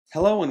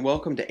Hello and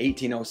welcome to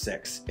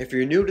 1806. If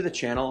you're new to the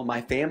channel,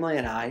 my family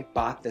and I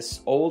bought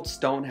this old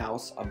stone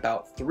house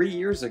about 3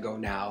 years ago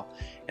now,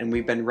 and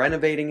we've been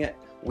renovating it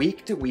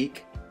week to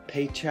week,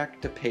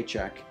 paycheck to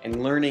paycheck,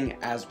 and learning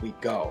as we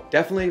go.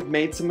 Definitely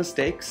made some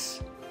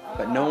mistakes,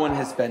 but no one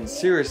has been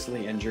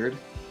seriously injured,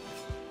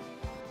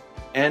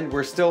 and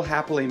we're still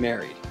happily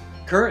married.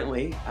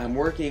 Currently, I'm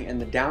working in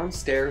the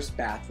downstairs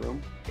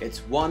bathroom.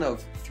 It's one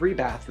of 3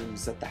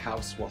 bathrooms that the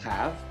house will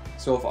have.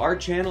 So if our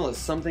channel is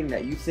something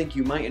that you think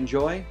you might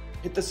enjoy,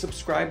 hit the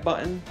subscribe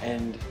button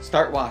and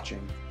start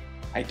watching.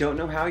 I don't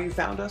know how you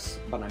found us,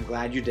 but I'm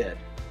glad you did.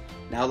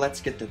 Now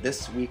let's get to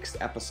this week's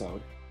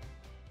episode.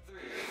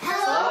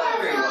 Hello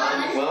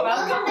everyone!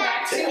 Welcome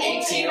back to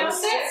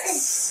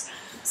 1806!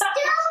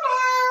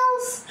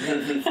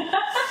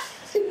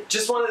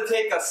 Just wanted to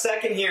take a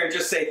second here and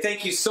just say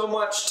thank you so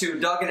much to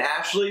Doug and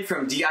Ashley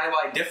from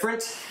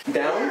DIYFFERENT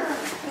down.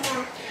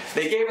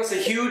 They gave us a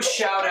huge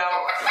shout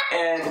out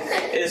and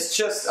it's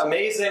just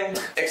amazing.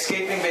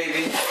 Escaping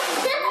baby. Do you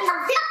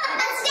want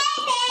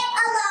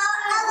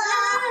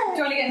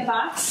to get in the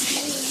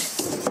box?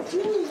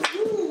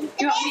 Do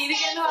you want me to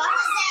get in the box?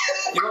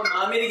 You want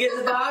mommy to get in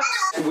the box?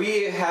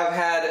 We have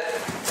had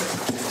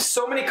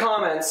so many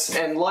comments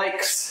and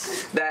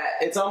likes that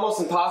it's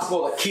almost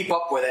impossible to keep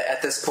up with it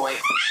at this point.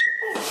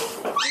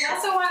 We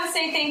also want to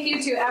say thank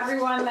you to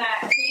everyone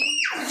that came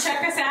to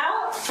check us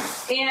out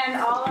and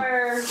all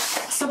our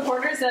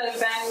supporters that have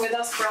been with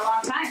us for a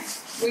long time.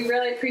 We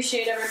really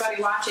appreciate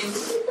everybody watching.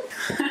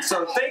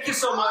 So thank you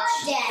so much.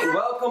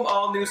 Welcome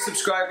all new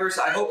subscribers.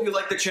 I hope you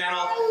like the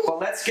channel. But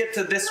let's get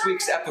to this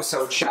week's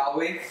episode, shall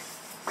we?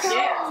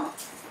 Yeah.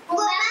 Remember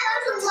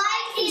to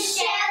like and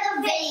share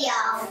the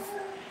video.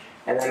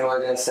 And then we're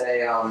going to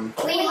say,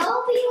 We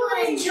hope you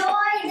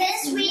enjoy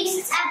this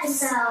week's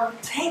episode.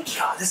 thank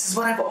you. This is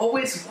what I've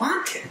always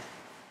wanted.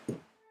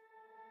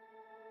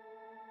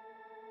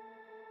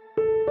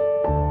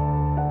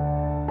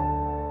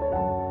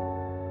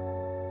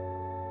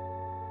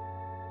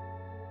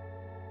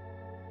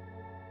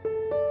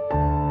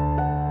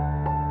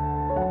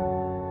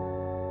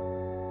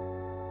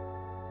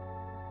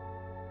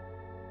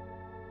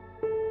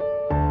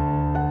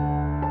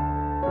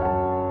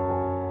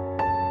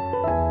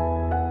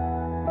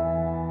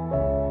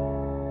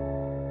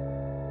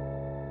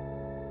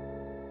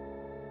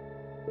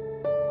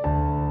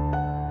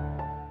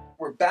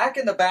 Back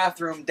in the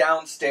bathroom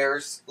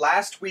downstairs.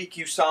 Last week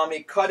you saw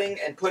me cutting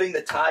and putting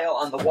the tile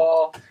on the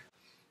wall.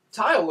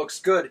 Tile looks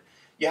good.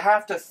 You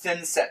have to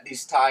thin set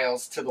these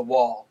tiles to the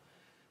wall.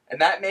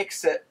 And that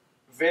makes it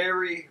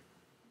very,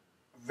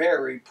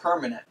 very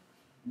permanent.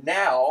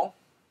 Now,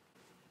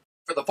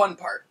 for the fun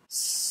part.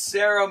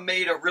 Sarah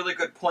made a really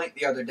good point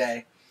the other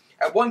day.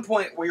 At one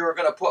point we were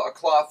going to put a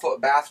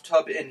clawfoot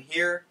bathtub in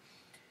here.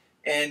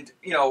 And,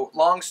 you know,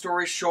 long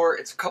story short,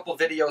 it's a couple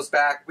videos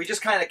back, we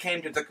just kind of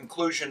came to the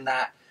conclusion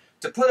that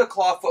to put a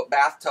clawfoot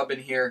bathtub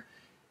in here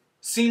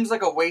seems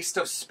like a waste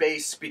of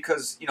space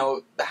because, you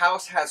know, the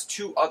house has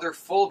 2 other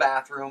full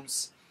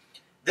bathrooms.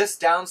 This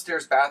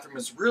downstairs bathroom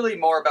is really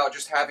more about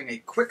just having a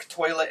quick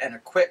toilet and a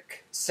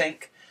quick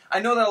sink.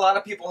 I know that a lot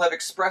of people have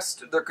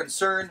expressed their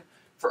concern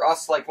for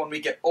us, like when we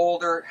get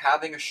older,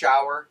 having a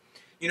shower.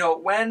 You know,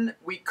 when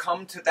we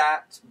come to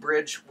that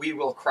bridge, we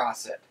will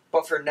cross it.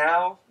 But for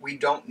now, we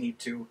don't need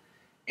to.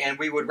 And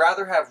we would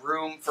rather have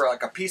room for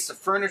like a piece of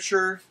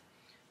furniture,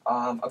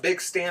 a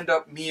big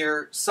stand-up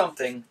mirror,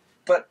 something.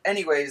 But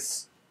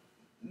anyways,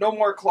 no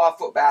more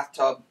clawfoot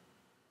bathtub.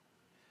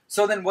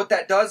 So then what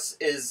that does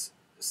is,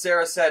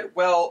 Sarah said,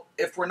 well,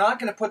 if we're not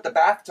going to put the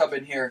bathtub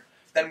in here,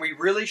 then we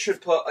really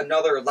should put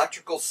another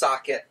electrical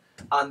socket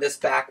on this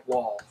back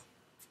wall.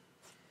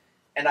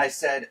 And I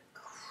said,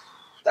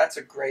 that's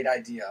a great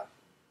idea.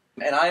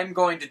 And I am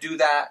going to do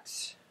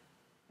that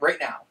right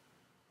now.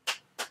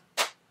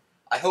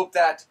 I hope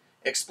that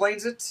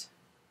explains it.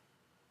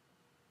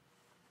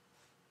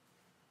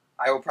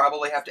 I will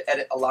probably have to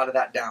edit a lot of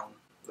that down,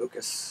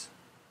 Lucas,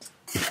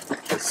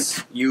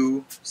 because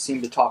you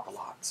seem to talk a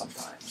lot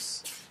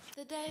sometimes.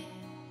 The day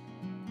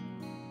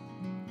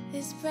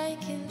is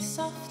breaking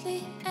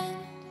softly and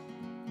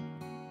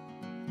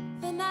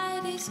the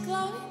night is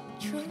glowing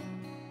true.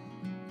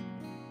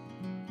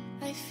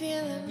 I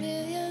feel a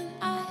million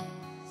eyes,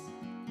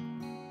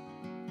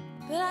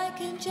 but I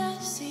can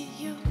just see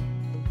you.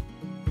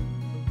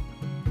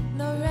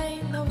 No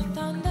rain, no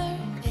thunder,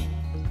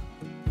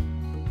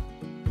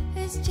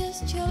 it's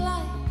just your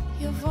light,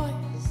 your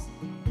voice.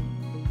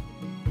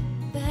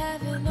 The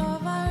heaven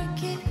of our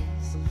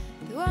kiss,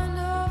 the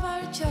wonder of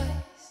our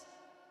choice.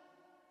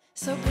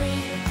 So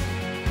breathe,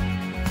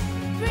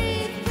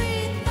 breathe,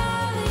 breathe,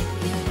 darling,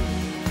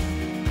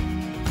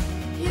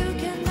 you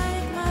can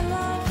make my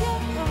love your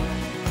home.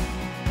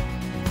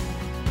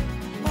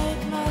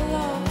 Make my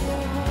love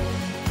your home.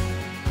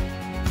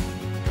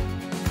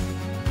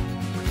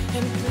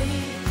 And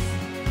please,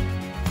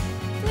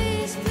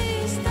 please,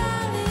 please,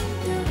 darling,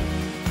 do.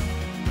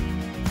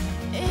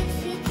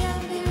 If you can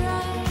be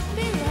right,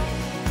 be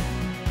right.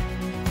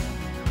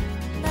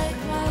 Make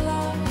my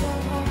love your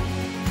home.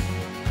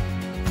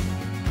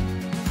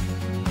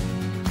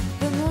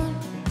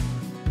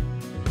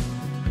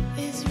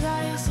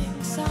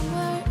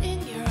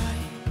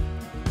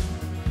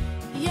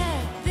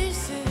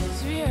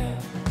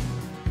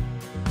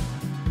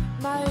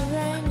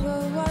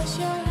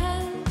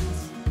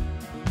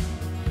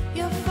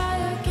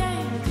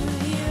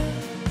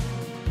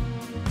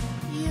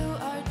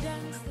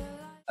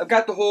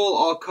 got the hole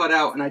all cut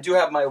out, and I do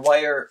have my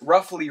wire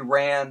roughly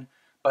ran,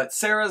 but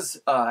Sarah's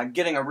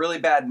getting a really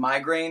bad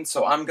migraine,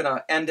 so I'm going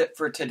to end it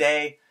for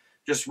today.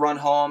 Just run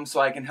home so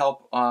I can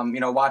help, you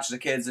know, watch the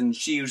kids, and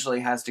she usually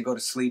has to go to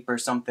sleep or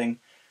something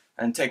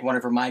and take one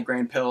of her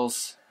migraine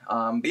pills.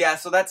 But yeah,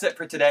 so that's it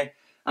for today.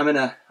 I'm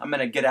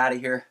gonna get out of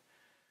here.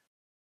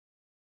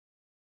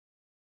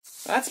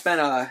 That's been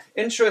a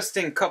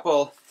interesting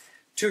couple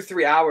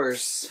 2-3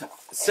 hours.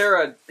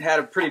 Sarah had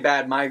a pretty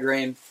bad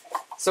migraine,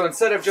 so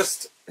instead of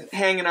just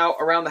hanging out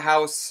around the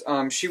house,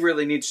 she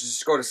really needs to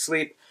just go to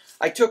sleep.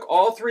 I took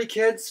all 3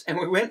 kids and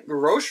we went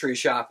grocery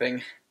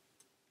shopping.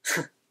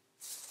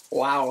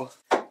 Wow.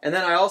 And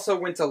then I also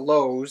went to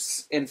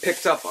Lowe's and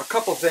picked up a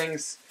couple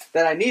things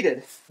that I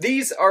needed.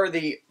 These are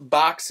the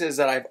boxes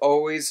that I've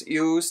always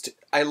used.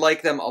 I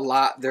like them a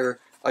lot. They're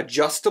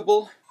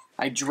adjustable.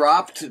 I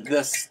dropped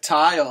this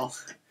tile,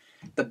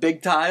 the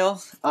big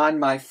tile, on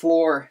my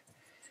floor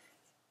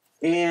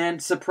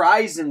and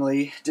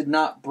surprisingly did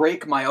not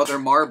break my other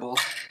marble.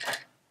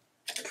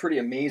 Pretty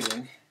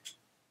amazing.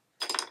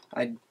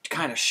 I'm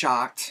kind of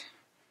shocked.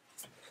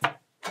 Come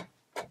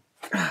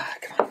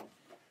on.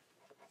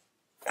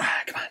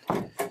 Come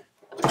on.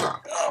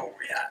 Oh,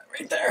 yeah,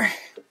 right there.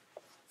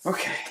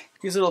 Okay,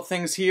 these little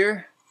things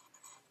here,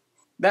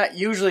 that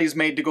usually is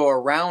made to go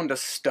around a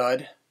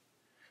stud,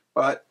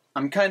 but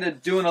I'm kind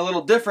of doing a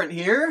little different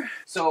here.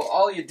 So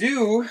all you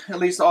do, at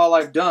least all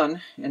I've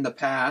done in the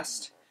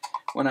past,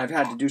 when I've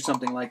had to do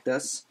something like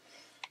this,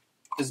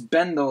 is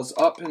bend those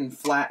up and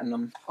flatten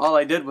them. All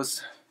I did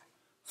was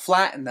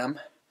flatten them,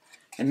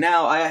 and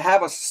now I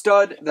have a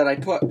stud that I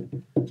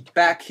put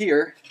back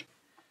here,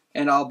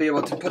 and I'll be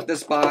able to put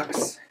this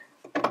box.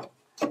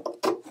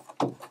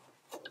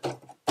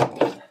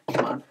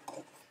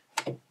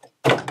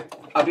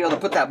 I'll be able to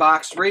put that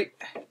box right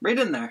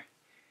in there.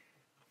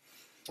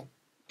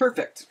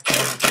 Perfect.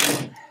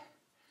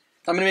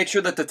 I'm going to make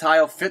sure that the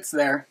tile fits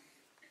there.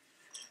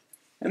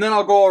 And then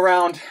I'll go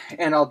around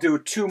and I'll do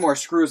 2 more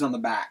screws on the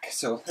back.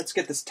 So let's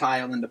get this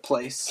tile into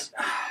place.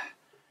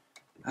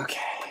 Okay.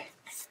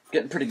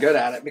 Getting pretty good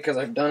at it because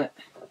I've done it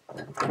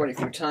quite a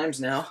few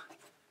times now.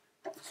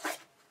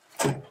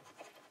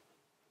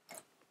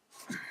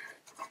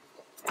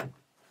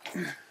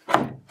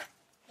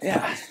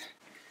 Yeah.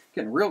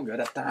 Getting real good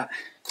at that.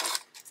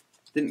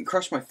 Didn't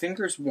crush my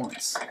fingers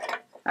once.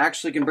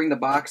 Actually can bring the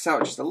box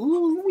out just a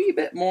wee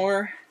bit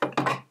more.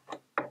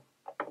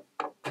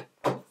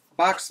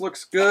 Box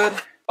looks good.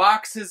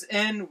 Box is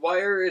in,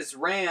 wire is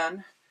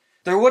ran.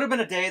 There would have been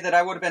a day that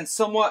I would have been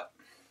somewhat,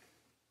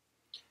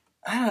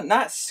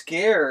 not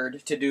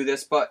scared to do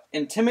this, but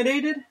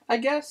intimidated, I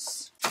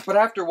guess. But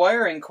after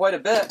wiring quite a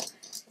bit,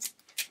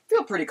 I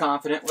feel pretty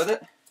confident with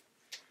it. I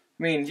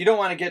mean, you don't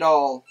want to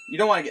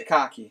get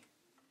cocky.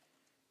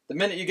 The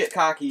minute you get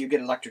cocky, you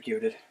get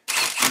electrocuted.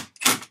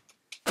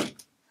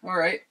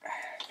 Alright.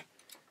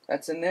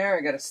 That's in there.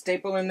 I got a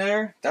staple in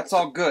there. That's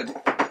all good.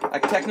 I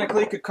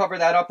technically could cover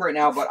that up right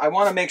now, but I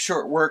want to make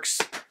sure it works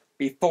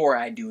before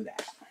I do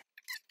that.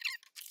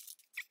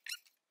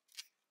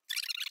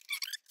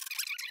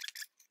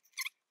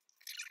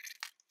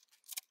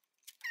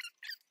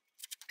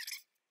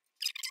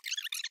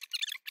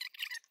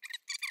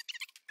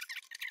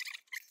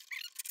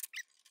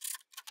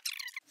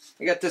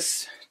 I got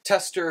this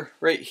tester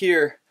right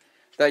here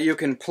that you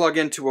can plug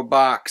into a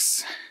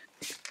box.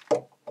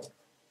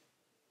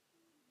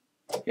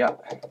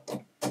 Yep.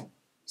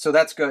 So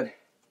that's good.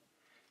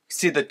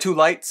 See the 2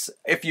 lights?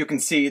 If you can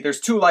see, there's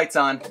 2 lights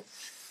on,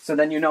 so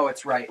then you know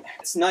it's right.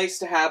 It's nice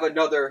to have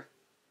another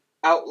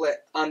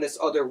outlet on this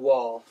other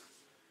wall.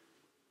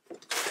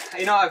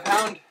 You know, I've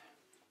found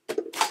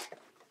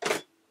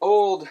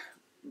old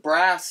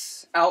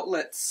brass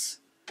outlets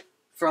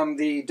from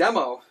the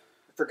demo.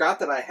 I forgot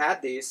that I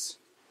had these.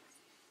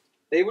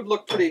 They would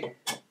look pretty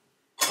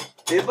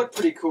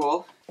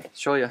cool.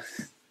 Show you.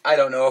 I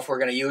don't know if we're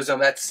gonna use them.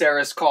 That's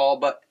Sarah's call,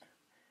 but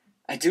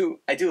I do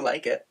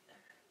like it.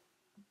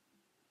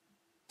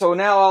 So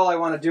now all I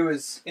want to do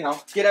is, you know,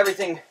 get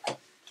everything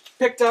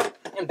picked up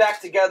and back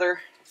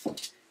together,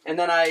 and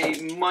then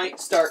I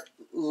might start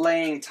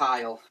laying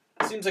tile.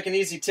 Seems like an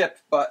easy tip,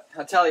 but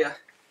I'll tell you,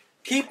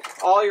 keep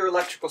all your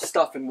electrical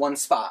stuff in one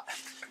spot.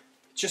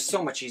 It's just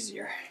so much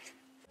easier.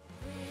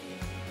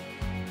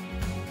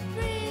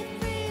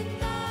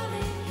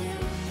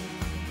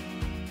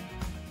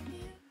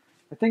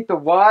 I think the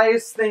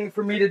wise thing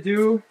for me to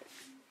do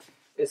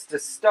is to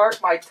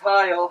start my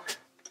tile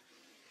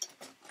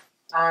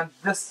on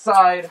this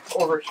side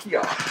over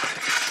here.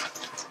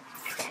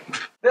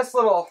 This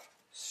little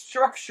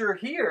structure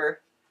here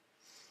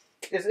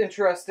is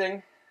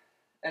interesting,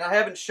 and I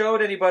haven't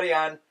showed anybody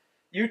on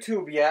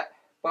YouTube yet,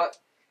 but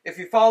if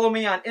you follow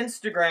me on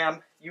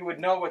Instagram, you would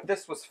know what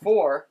this was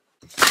for.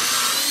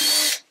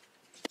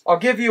 I'll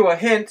give you a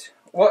hint.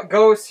 What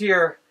goes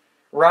here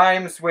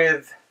rhymes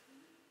with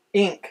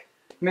ink.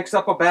 Mix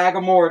up a bag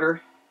of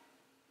mortar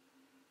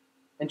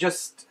and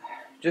just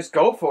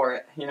go for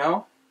it, you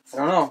know? I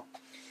don't know.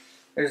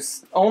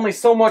 There's only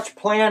so much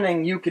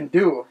planning you can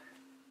do.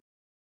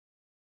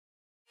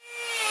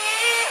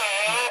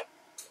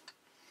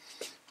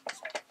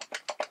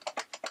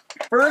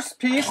 First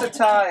piece of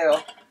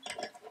tile.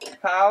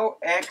 How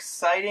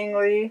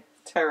excitingly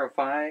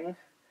terrifying. I'm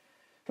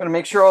going to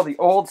make sure all the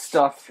old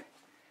stuff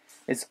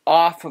is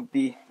off of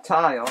the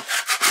tile.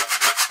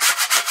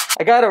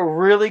 I got a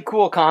really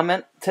cool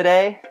comment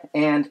today,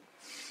 and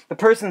the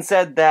person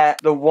said that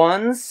the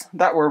ones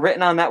that were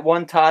written on that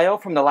one tile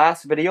from the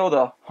last video,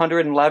 the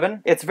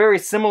 111, it's very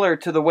similar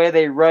to the way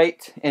they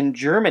write in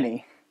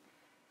Germany.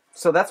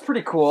 So that's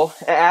pretty cool.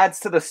 It adds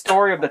to the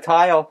story of the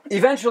tile.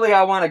 Eventually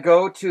I want to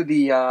go to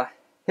the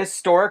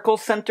historical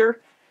center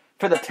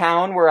for the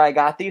town where I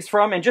got these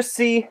from and just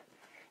see,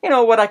 you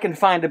know, what I can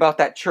find about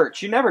that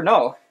church. You never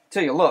know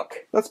till you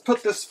look. Let's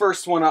put this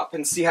first one up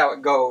and see how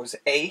it goes.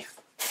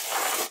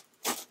 Looks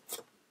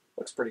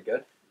pretty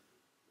good.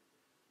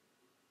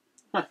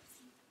 Huh.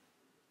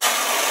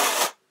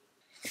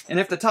 And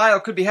if the tile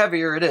could be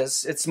heavier, it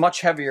is. It's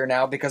much heavier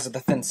now because of the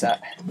thin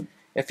set,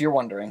 if you're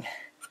wondering.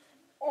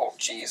 Oh,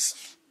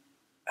 jeez.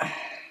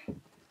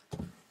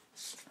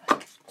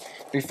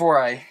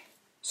 Before I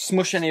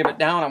smush any of it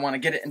down, I want to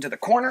get it into the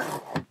corner.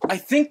 I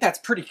think that's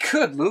pretty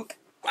good, Luke.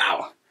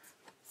 Wow.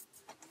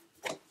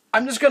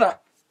 I'm just gonna,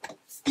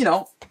 you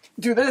know,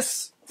 do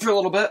this for a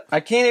little bit. I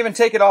can't even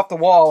take it off the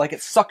wall, like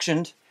it's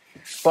suctioned,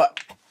 but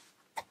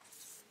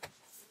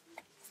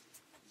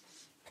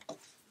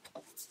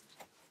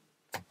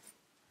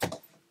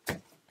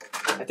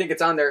I think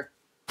it's on there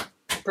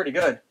pretty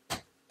good.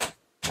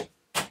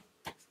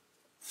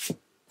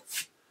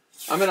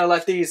 I'm gonna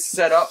let these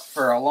set up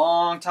for a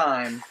long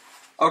time.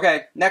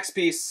 Okay, next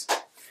piece.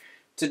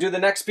 To do the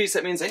next piece,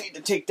 that means I need to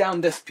take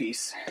down this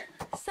piece.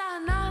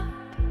 Sun up,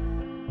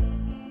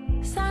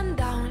 sun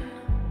down.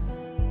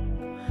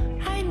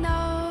 I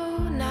know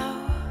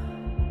now.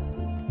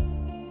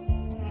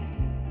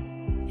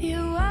 You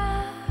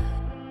are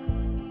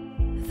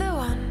the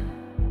one.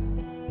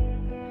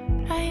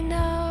 I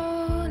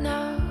know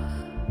now.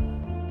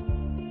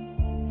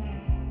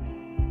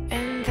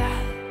 And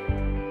that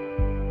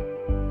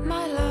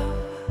my love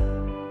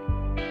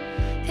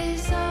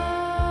is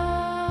all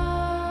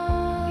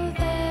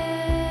there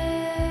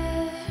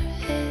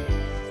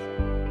is.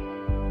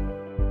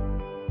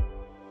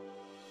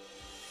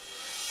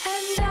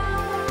 And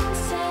don't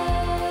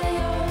say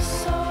you're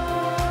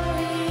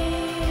sorry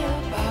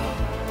about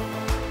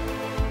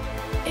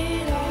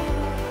it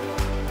all.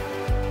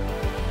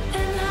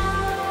 And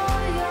how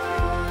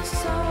you're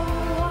so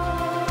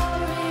worried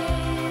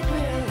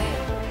we'll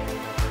let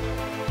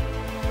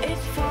it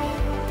fall.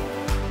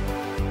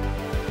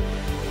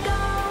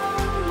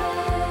 Don't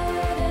let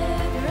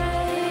it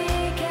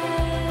break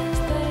as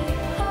they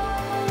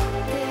all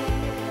did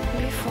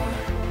before.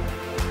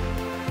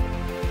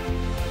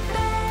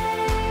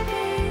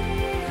 Baby,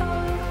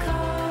 you'll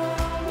come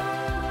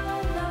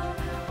along,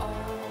 oh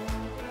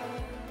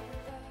brother.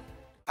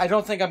 I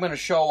don't think I'm going to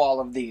show all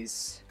of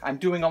these. I'm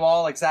doing them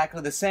all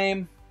exactly the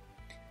same,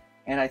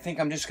 and I think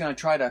I'm just going to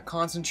try to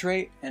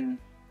concentrate and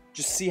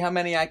just see how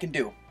many I can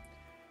do.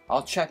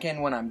 I'll check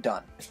in when I'm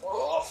done.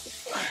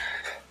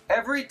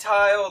 Every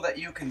tile that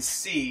you can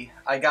see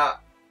I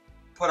got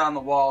put on the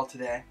wall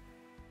today.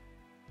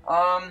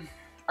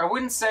 I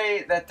wouldn't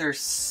say that they're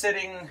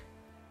sitting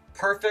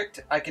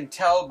perfect. I can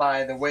tell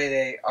by the way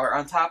they are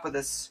on top of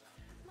this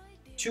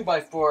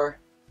 2x4.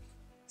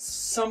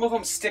 Some of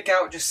them stick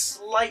out just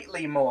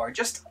slightly more,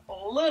 just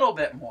a little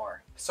bit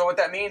more. So what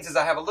that means is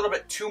I have a little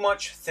bit too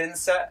much thin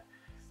set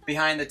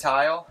behind the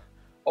tile,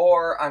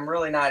 or I'm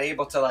really not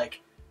able to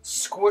like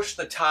squish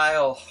the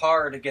tile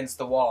hard against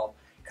the wall,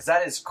 because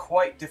that is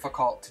quite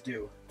difficult to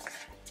do.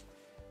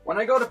 When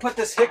I go to put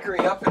this hickory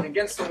up and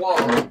against the wall,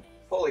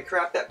 holy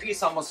crap, that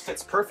piece almost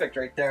fits perfect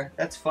right there.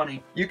 That's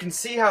funny. You can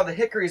see how the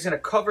hickory is going to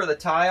cover the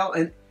tile,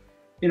 and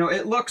you know,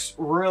 it looks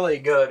really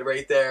good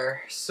right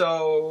there.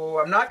 So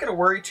I'm not going to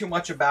worry too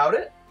much about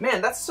it.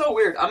 Man, that's so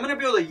weird. I'm going to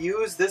be able to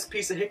use this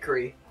piece of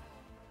hickory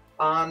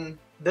on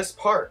this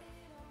part.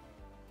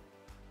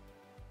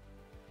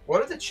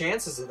 What are the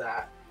chances of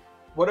that?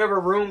 Whatever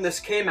room this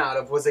came out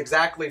of was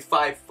exactly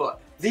 5 foot.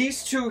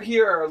 These two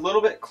here are a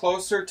little bit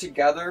closer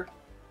together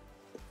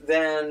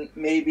than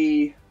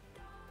maybe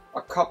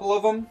a couple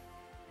of them.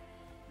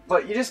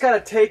 But you just gotta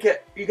take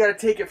it,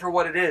 for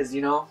what it is,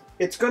 you know?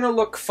 It's gonna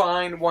look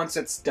fine once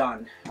it's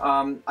done.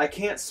 I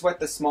can't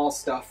sweat the small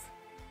stuff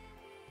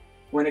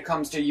when it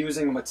comes to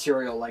using a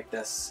material like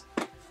this.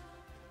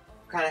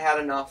 Kinda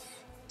had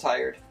enough,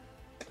 tired.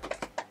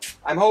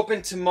 I'm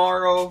hoping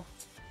tomorrow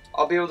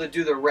I'll be able to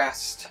do the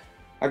rest.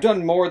 I've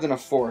done more than a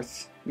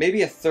fourth.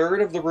 Maybe a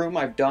third of the room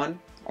I've done.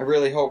 I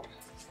really hope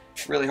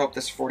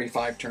this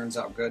 45 turns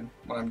out good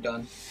when I'm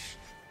done.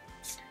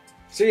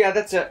 So yeah,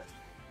 that's it.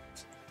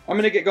 I'm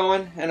gonna get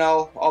going and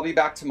I'll be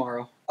back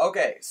tomorrow.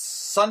 Okay,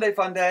 Sunday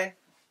fun day.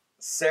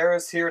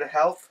 Sarah's here to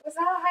help. Was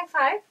that a high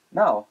five?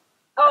 No.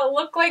 Oh, it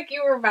looked like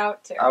you were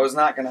about to. I was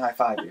not gonna high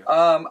five you.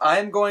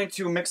 I'm going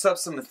to mix up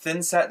some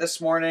thin set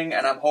this morning,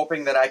 and I'm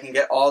hoping that I can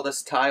get all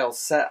this tile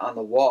set on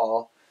the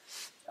wall.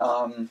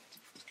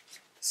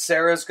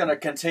 Sarah's gonna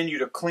continue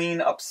to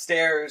clean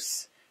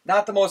upstairs.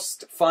 Not the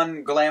most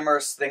fun,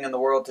 glamorous thing in the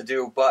world to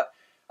do, but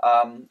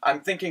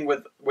I'm thinking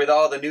with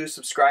all the new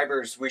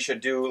subscribers, we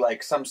should do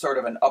like some sort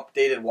of an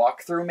updated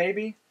walkthrough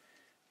maybe.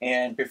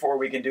 And before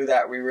we can do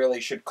that, we really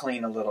should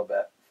clean a little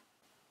bit.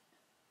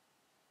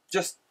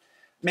 Just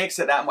makes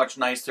it that much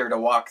nicer to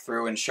walk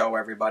through and show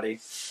everybody.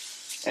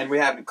 And we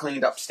haven't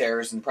cleaned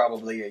upstairs in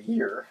probably a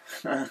year.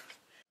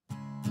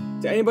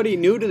 To anybody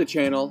new to the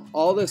channel,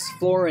 all this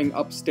flooring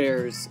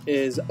upstairs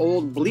is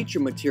old bleacher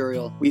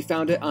material. We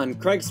found it on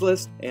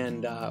Craigslist,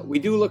 and we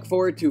do look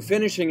forward to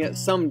finishing it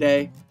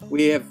someday.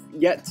 We have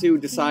yet to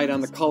decide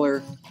on the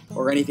color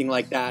or anything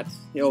like that.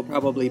 It'll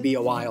probably be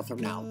a while from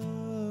now.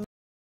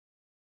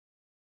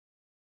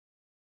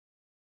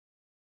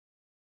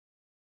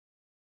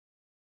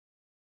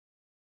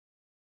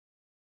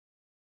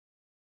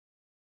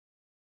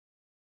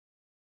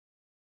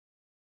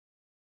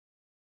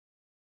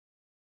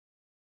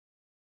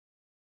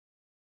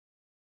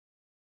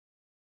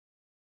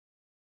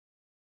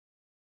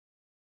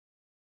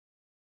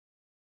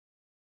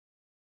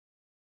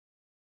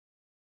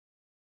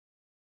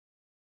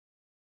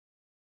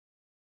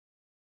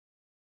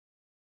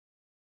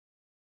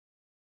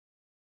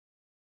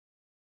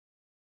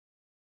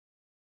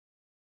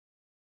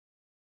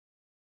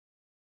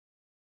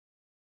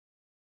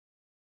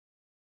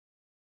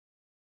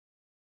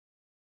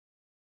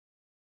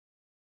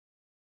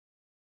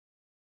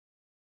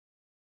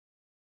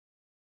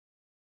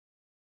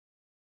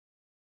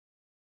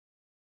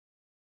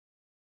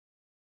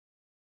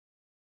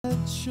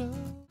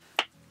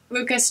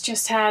 Lucas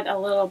just had a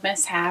little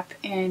mishap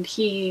and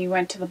he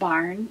went to the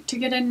barn to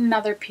get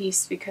another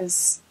piece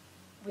because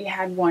we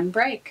had one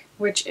break,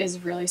 which is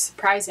really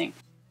surprising.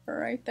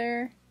 Right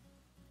there.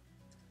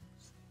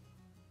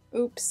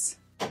 Oops.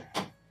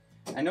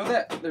 I know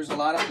that there's a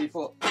lot of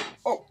people...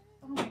 Oh!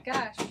 Oh my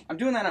gosh. I'm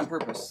doing that on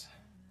purpose.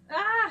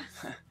 Ah!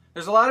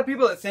 There's a lot of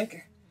people that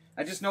think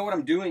I just know what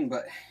I'm doing,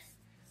 but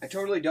I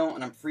totally don't,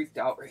 and I'm freaked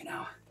out right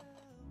now.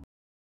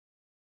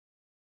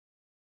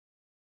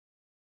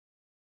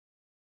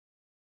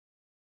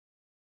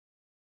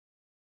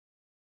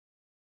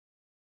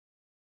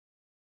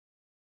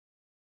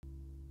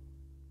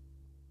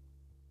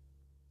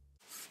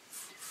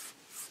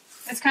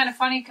 It's kind of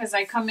funny because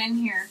I come in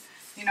here,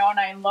 you know, and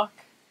I look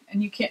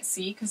and you can't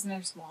see because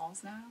there's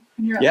walls now.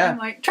 And I'm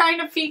like trying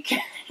to peek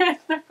in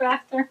the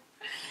bathroom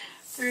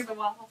through the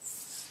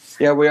walls.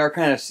 Yeah, we are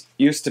kind of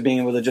used to being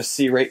able to just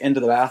see right into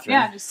the bathroom.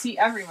 Yeah, just see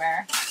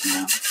everywhere. You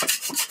know?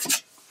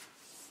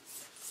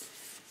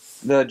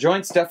 The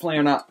joints definitely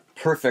are not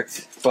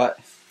perfect, but,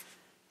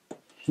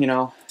 you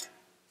know,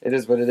 it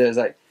is what it is.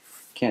 I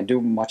can't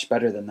do much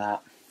better than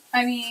that.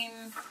 I mean,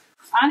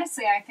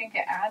 honestly, I think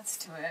it adds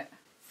to it.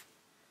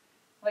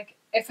 Like,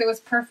 if it was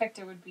perfect,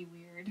 it would be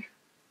weird,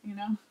 you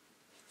know?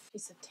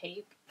 Piece of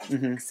tape.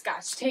 Mm-hmm.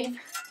 Scotch tape.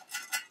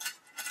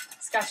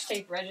 Scotch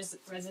tape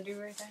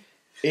residue right there.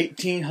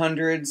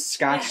 1800s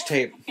Scotch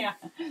tape. Yeah.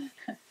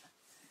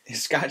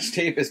 Scotch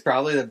tape is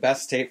probably the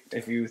best tape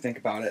if you think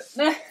about it.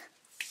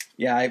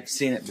 Yeah, I've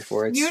seen it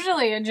before.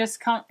 Usually it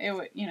just it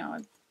would, you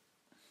know.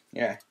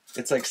 Yeah,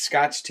 it's like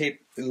Scotch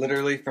tape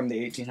literally from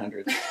the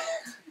 1800s.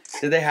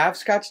 Did they have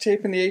Scotch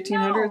tape in the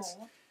 1800s?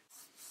 No.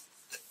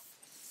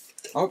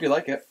 I hope you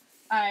like it.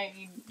 I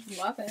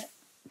love it,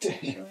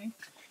 actually.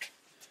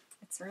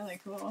 It's really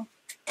cool.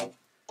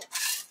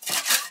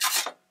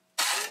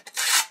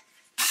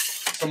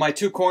 So my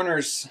two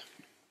corners,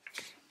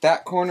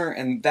 that corner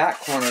and that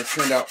corner,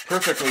 turned out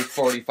perfectly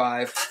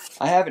 45.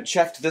 I haven't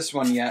checked this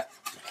one yet.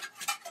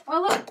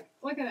 Oh,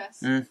 look at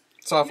this.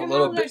 It's off a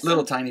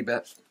little tiny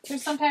bit.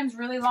 There's sometimes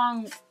really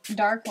long,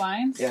 dark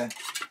lines. Yeah.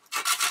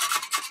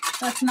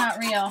 That's not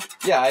real.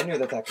 Yeah, I knew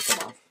that could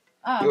come off.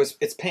 Oh.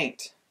 It's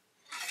paint.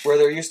 Where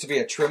there used to be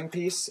a trim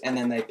piece, and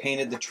then they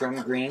painted the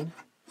trim green.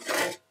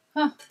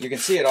 Huh. You can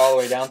see it all the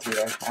way down through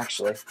there,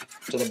 actually.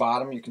 To the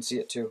bottom, you can see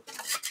it too.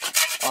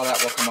 Oh,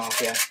 that will come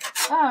off, yeah.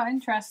 Oh,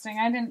 interesting.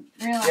 I didn't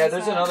realize Yeah,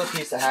 there's that. another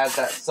piece that has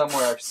that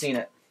somewhere. I've seen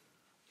it.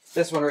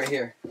 This one right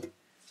here.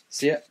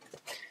 See it?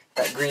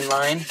 That green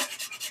line?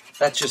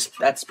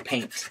 That's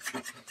paint.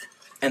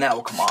 And that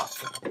will come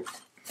off.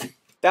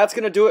 That's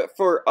going to do it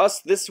for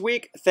us this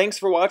week. Thanks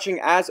for watching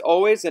as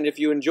always, and if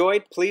you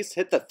enjoyed, please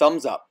hit the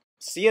thumbs up.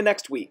 See you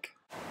next week.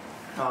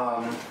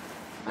 I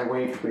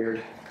waved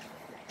weird.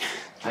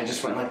 I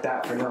just went like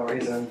that for no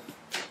reason.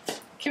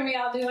 Can we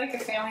all do like a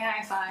family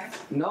high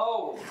five?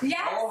 No!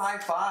 Yes. No high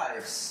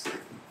fives.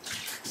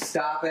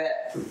 Stop it.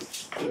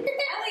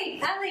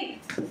 Ellie!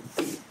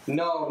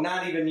 No,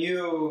 not even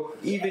you.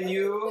 Even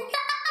you.